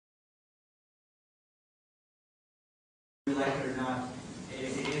Like it or not,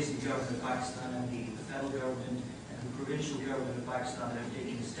 it is the government of Pakistan and the federal government and the provincial government of Pakistan that have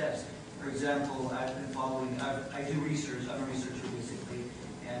taken steps. For example, I've been following, I do research, I'm a researcher basically,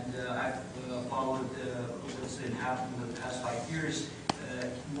 and I've followed what's been happening over the past 5 years.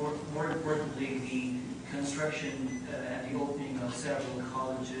 More importantly, the construction and the opening of several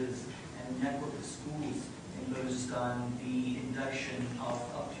colleges and a network of schools in Balochistan, the induction of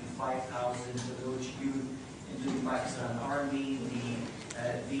up to 5,000 Baloch youth into the Pakistan Army,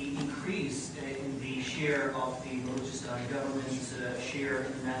 the increase in the share of the Balochistan government's share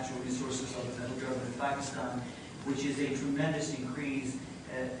in the natural resources of the federal government of Pakistan, which is a tremendous increase.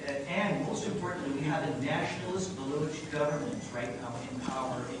 And most importantly, we have a nationalist Baloch government right now in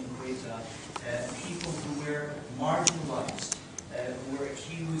power in Quetta. People who were marginalized, who were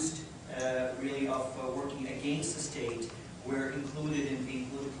accused really of working against the state, were included in the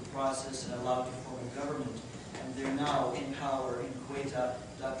political process and allowed to form a government. And they're now in power in Quetta.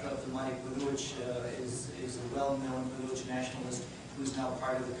 Dr. Abdul Malik Baloch is a well-known Baloch nationalist who's now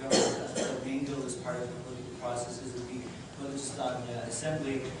part of the government. Mangel is part of the political processes of the Balochistan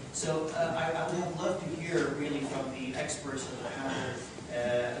Assembly. So I would love to hear really from the experts of the panel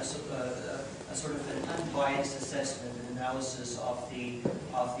a sort of an unbiased assessment and analysis of the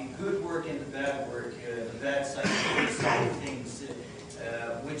good work and the bad work, the bad side and the good side of things,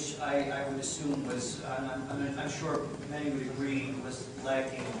 which I would assume was, I'm sure many would agree, was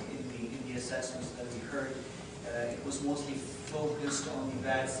lacking in the assessments that we heard. It was mostly focused on the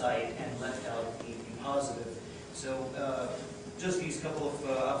bad side and left out the positive. So just these couple of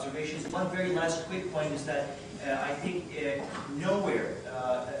observations. One very last quick point is that I think nowhere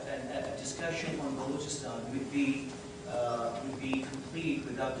a discussion on Balochistan would be complete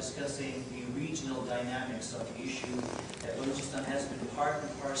without discussing the regional dynamics of the issue. Balochistan has been part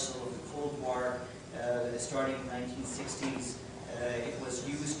and parcel of the Cold War starting in the 1960s. It was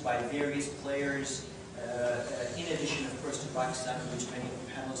used by various players, in addition, of course, to Pakistan, which many of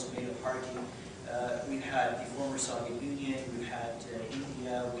the panelists made a party. We've had the former Soviet Union, we've had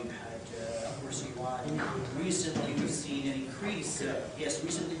India, we've had, of course, Iran. Recently, we've seen an increase.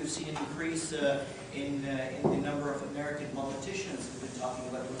 Recently we've seen an increase in the number of American politicians who've been talking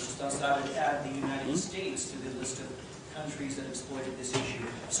about Balochistan. Started to add the United States to the list of countries that exploited this issue.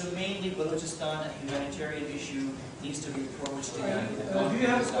 So mainly Balochistan, a humanitarian issue, needs to be approached in do you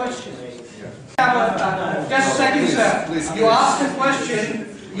have a question? Just a second, sir. Please, you asked a question.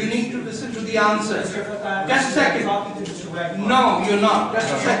 You need to listen to the answer. Just a second. No, you're not.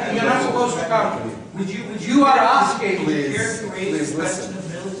 Just a second. You're not supposed to come. You are asking. Please listen.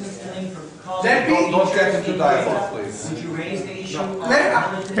 Don't get into dialogue, please. Would you raise the issue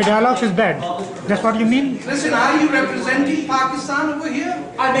The dialogue is bad. That's what you mean? Listen, are you representing Pakistan over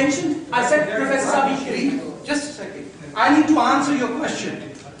here? I said Professor Sabi. Just a second. I need to answer your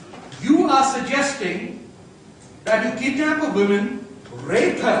question. You are suggesting that you kidnap a woman,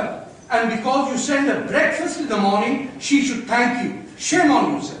 rape her, and because you send her breakfast in the morning, she should thank you. Shame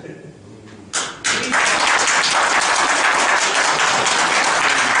on you, sir.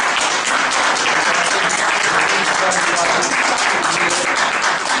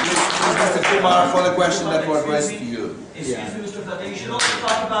 Mr. Kumar, for the question that was raised to you. Excuse me, Mr. Fatah, you should also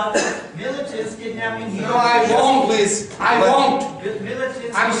talk about militants kidnapping here. No, I won't. Please. I won't.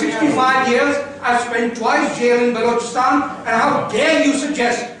 I'm 65 years. I've spent twice jail in Balochistan, and how dare you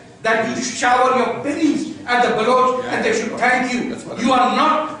suggest that you shower your feelings at the Baloch and they should thank you. You are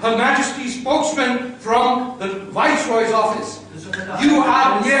not Her Majesty's spokesman from the Viceroy's office. You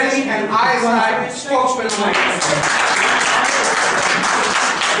are merely an ISI spokesman.